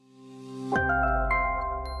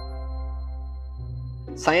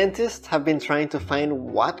Scientists have been trying to find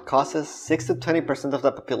what causes 6 to 20% of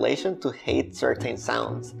the population to hate certain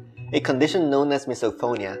sounds, a condition known as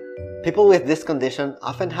misophonia. People with this condition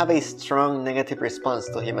often have a strong negative response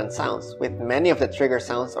to human sounds, with many of the trigger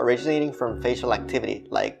sounds originating from facial activity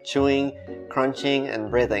like chewing, crunching,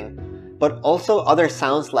 and breathing, but also other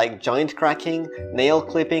sounds like joint cracking, nail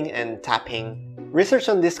clipping, and tapping. Research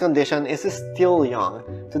on this condition is still young,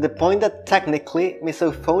 to the point that technically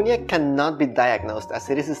misophonia cannot be diagnosed as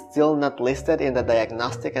it is still not listed in the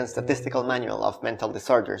Diagnostic and Statistical Manual of Mental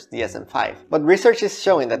Disorders, DSM-5. But research is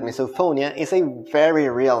showing that misophonia is a very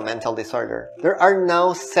real mental disorder. There are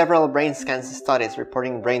now several brain scans studies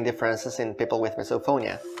reporting brain differences in people with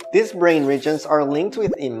misophonia. These brain regions are linked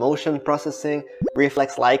with emotion processing,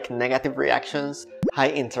 reflex-like negative reactions,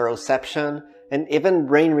 high interoception, and even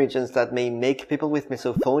brain regions that may make people with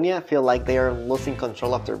misophonia feel like they are losing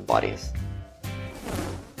control of their bodies.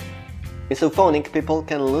 Misophonic people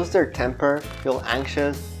can lose their temper, feel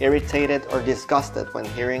anxious, irritated, or disgusted when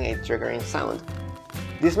hearing a triggering sound.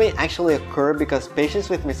 This may actually occur because patients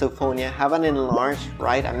with misophonia have an enlarged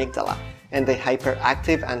right amygdala and a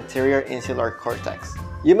hyperactive anterior insular cortex.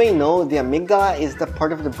 You may know the amygdala is the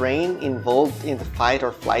part of the brain involved in the fight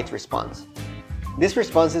or flight response. This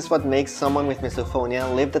response is what makes someone with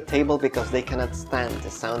misophonia leave the table because they cannot stand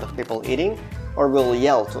the sound of people eating, or will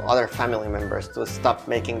yell to other family members to stop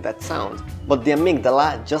making that sound. But the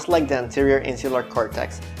amygdala, just like the anterior insular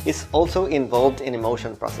cortex, is also involved in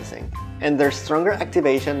emotion processing, and their stronger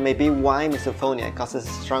activation may be why misophonia causes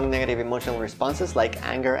strong negative emotional responses like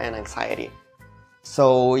anger and anxiety.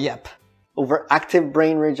 So yep, overactive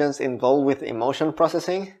brain regions involved with emotion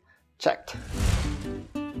processing? Checked.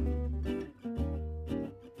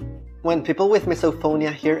 When people with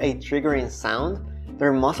misophonia hear a triggering sound,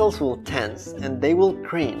 their muscles will tense and they will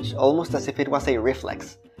cringe almost as if it was a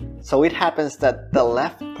reflex. So it happens that the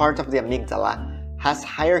left part of the amygdala has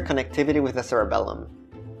higher connectivity with the cerebellum.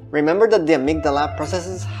 Remember that the amygdala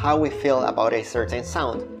processes how we feel about a certain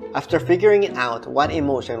sound. After figuring out what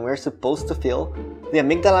emotion we're supposed to feel, the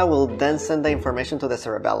amygdala will then send the information to the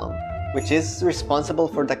cerebellum, which is responsible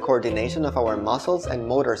for the coordination of our muscles and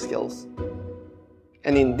motor skills.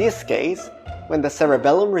 And in this case, when the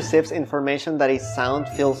cerebellum receives information that a sound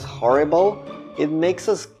feels horrible, it makes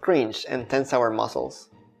us cringe and tense our muscles.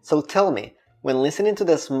 So tell me, when listening to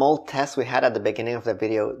the small test we had at the beginning of the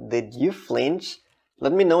video, did you flinch?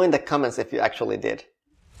 Let me know in the comments if you actually did.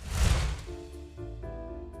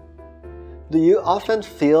 Do you often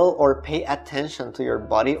feel or pay attention to your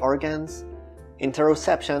body organs?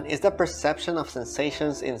 Interoception is the perception of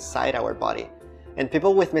sensations inside our body. And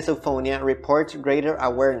people with misophonia report greater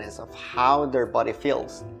awareness of how their body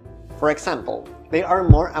feels. For example, they are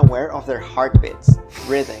more aware of their heartbeats,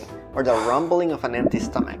 breathing, or the rumbling of an empty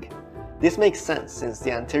stomach. This makes sense since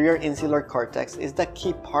the anterior insular cortex is the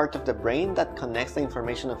key part of the brain that connects the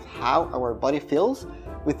information of how our body feels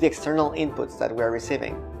with the external inputs that we are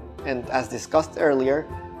receiving. And as discussed earlier,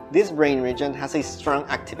 this brain region has a strong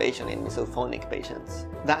activation in misophonic patients.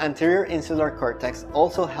 The anterior insular cortex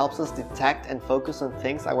also helps us detect and focus on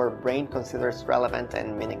things our brain considers relevant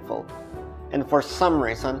and meaningful. And for some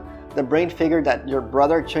reason, the brain figured that your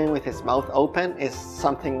brother chewing with his mouth open is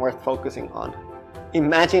something worth focusing on.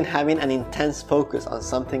 Imagine having an intense focus on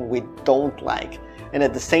something we don't like, and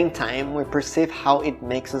at the same time we perceive how it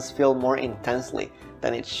makes us feel more intensely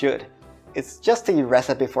than it should. It's just a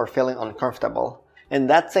recipe for feeling uncomfortable. And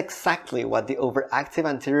that's exactly what the overactive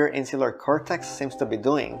anterior insular cortex seems to be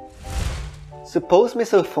doing. Suppose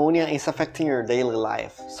misophonia is affecting your daily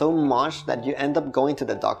life so much that you end up going to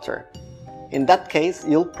the doctor. In that case,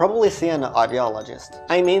 you'll probably see an audiologist.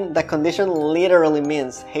 I mean, the condition literally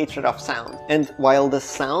means hatred of sound. And while the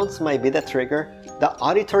sounds might be the trigger, the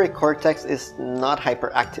auditory cortex is not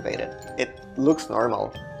hyperactivated. It looks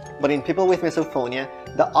normal. But in people with misophonia,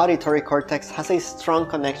 the auditory cortex has a strong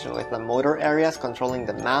connection with the motor areas controlling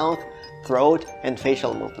the mouth, throat, and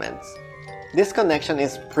facial movements. This connection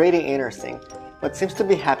is pretty interesting. What seems to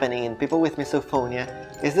be happening in people with misophonia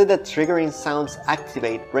is that the triggering sounds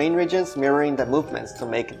activate brain regions mirroring the movements to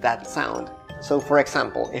make that sound. So for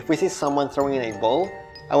example, if we see someone throwing a ball,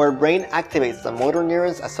 our brain activates the motor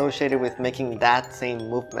neurons associated with making that same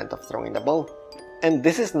movement of throwing the ball. And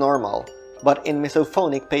this is normal. But in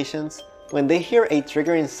misophonic patients, when they hear a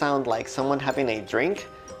triggering sound like someone having a drink,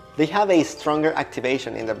 they have a stronger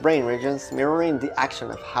activation in the brain regions mirroring the action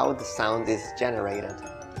of how the sound is generated.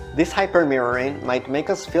 This hypermirroring might make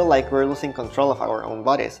us feel like we're losing control of our own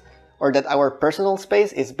bodies, or that our personal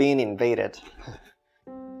space is being invaded.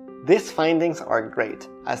 These findings are great,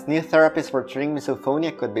 as new therapies for treating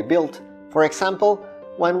misophonia could be built. For example,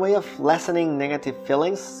 One way of lessening negative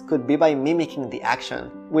feelings could be by mimicking the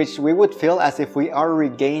action, which we would feel as if we are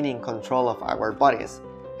regaining control of our bodies,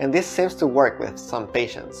 and this seems to work with some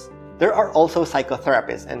patients. There are also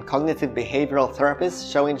psychotherapists and cognitive behavioral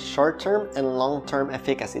therapists showing short-term and long-term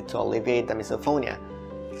efficacy to alleviate the misophonia,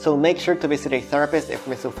 so make sure to visit a therapist if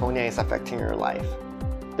misophonia is affecting your life.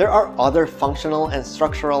 There are other functional and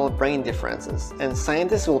structural brain differences, and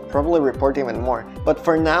scientists will probably report even more, but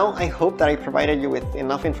for now I hope that I provided you with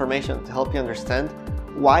enough information to help you understand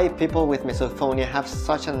why people with misophonia have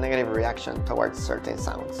such a negative reaction towards certain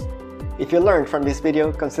sounds. If you learned from this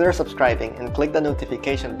video, consider subscribing and click the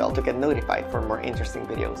notification bell to get notified for more interesting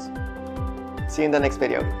videos. See you in the next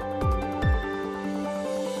video.